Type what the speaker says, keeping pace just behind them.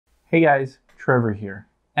Hey guys, Trevor here.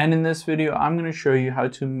 And in this video, I'm going to show you how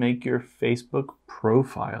to make your Facebook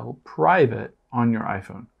profile private on your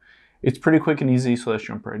iPhone. It's pretty quick and easy, so let's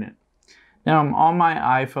jump right in. Now I'm on my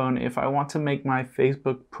iPhone. If I want to make my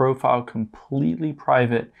Facebook profile completely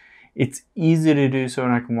private, it's easy to do so,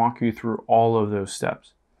 and I can walk you through all of those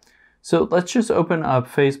steps. So let's just open up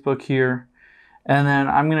Facebook here, and then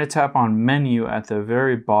I'm going to tap on menu at the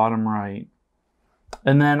very bottom right.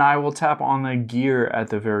 And then I will tap on the gear at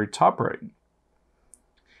the very top right.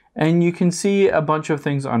 And you can see a bunch of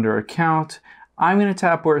things under account. I'm going to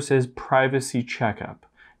tap where it says privacy checkup.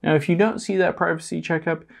 Now, if you don't see that privacy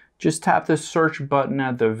checkup, just tap the search button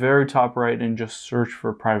at the very top right and just search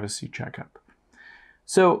for privacy checkup.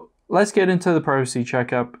 So let's get into the privacy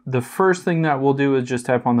checkup. The first thing that we'll do is just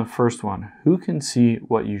tap on the first one. Who can see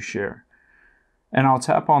what you share? And I'll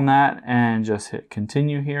tap on that and just hit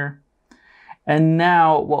continue here. And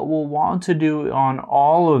now what we'll want to do on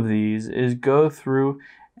all of these is go through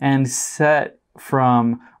and set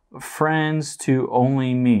from friends to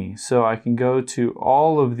only me. So I can go to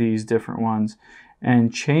all of these different ones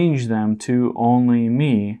and change them to only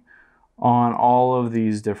me on all of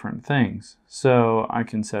these different things. So I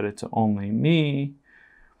can set it to only me.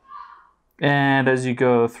 And as you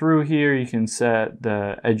go through here, you can set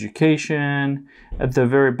the education. At the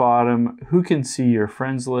very bottom, who can see your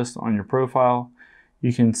friends list on your profile.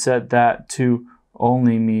 You can set that to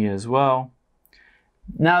only me as well.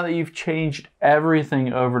 Now that you've changed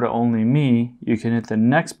everything over to only me, you can hit the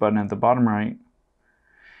next button at the bottom right.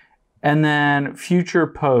 And then future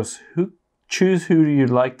posts. Choose who you'd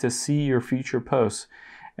like to see your future posts.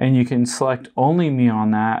 And you can select only me on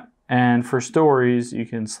that. And for stories, you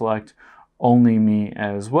can select only me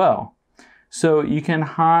as well. So you can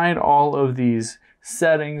hide all of these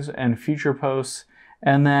settings and future posts,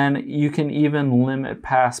 and then you can even limit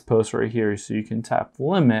past posts right here. So you can tap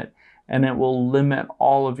limit, and it will limit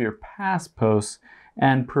all of your past posts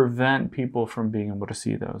and prevent people from being able to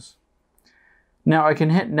see those. Now I can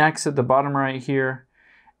hit next at the bottom right here,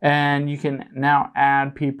 and you can now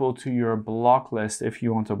add people to your block list if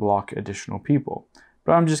you want to block additional people.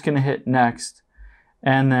 But I'm just going to hit next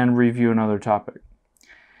and then review another topic.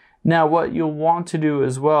 Now what you'll want to do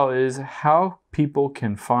as well is how people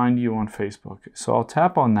can find you on Facebook. So I'll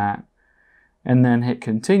tap on that and then hit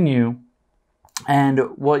continue.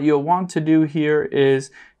 And what you'll want to do here is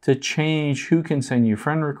to change who can send you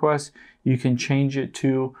friend requests. You can change it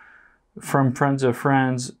to from friends of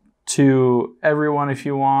friends to everyone if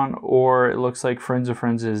you want, or it looks like friends of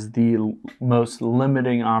friends is the most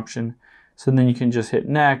limiting option. So then you can just hit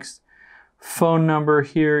next. Phone number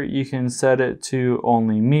here, you can set it to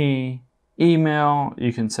only me. Email,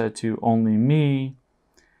 you can set to only me.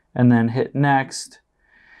 And then hit next.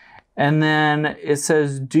 And then it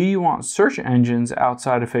says, do you want search engines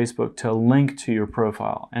outside of Facebook to link to your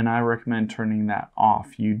profile? And I recommend turning that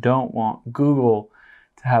off. You don't want Google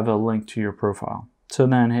to have a link to your profile. So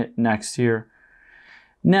then hit next here.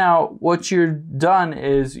 Now, what you've done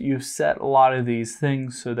is you've set a lot of these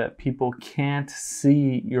things so that people can't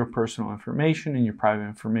see your personal information and your private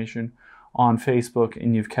information on Facebook,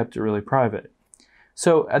 and you've kept it really private.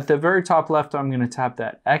 So at the very top left, I'm going to tap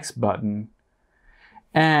that X button,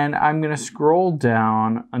 and I'm going to scroll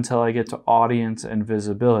down until I get to audience and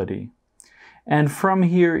visibility. And from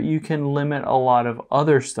here, you can limit a lot of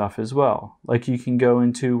other stuff as well. Like you can go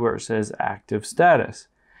into where it says active status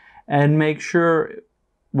and make sure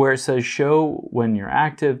where it says show when you're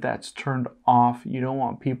active, that's turned off. You don't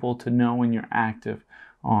want people to know when you're active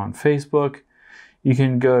on Facebook. You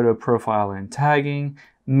can go to profile and tagging.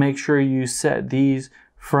 Make sure you set these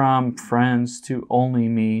from friends to only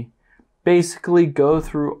me. Basically go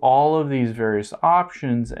through all of these various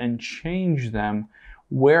options and change them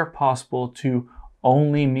where possible to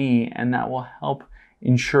only me, and that will help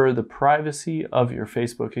ensure the privacy of your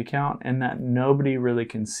Facebook account and that nobody really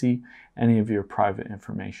can see any of your private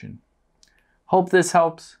information. Hope this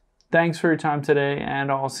helps. Thanks for your time today,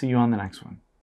 and I'll see you on the next one.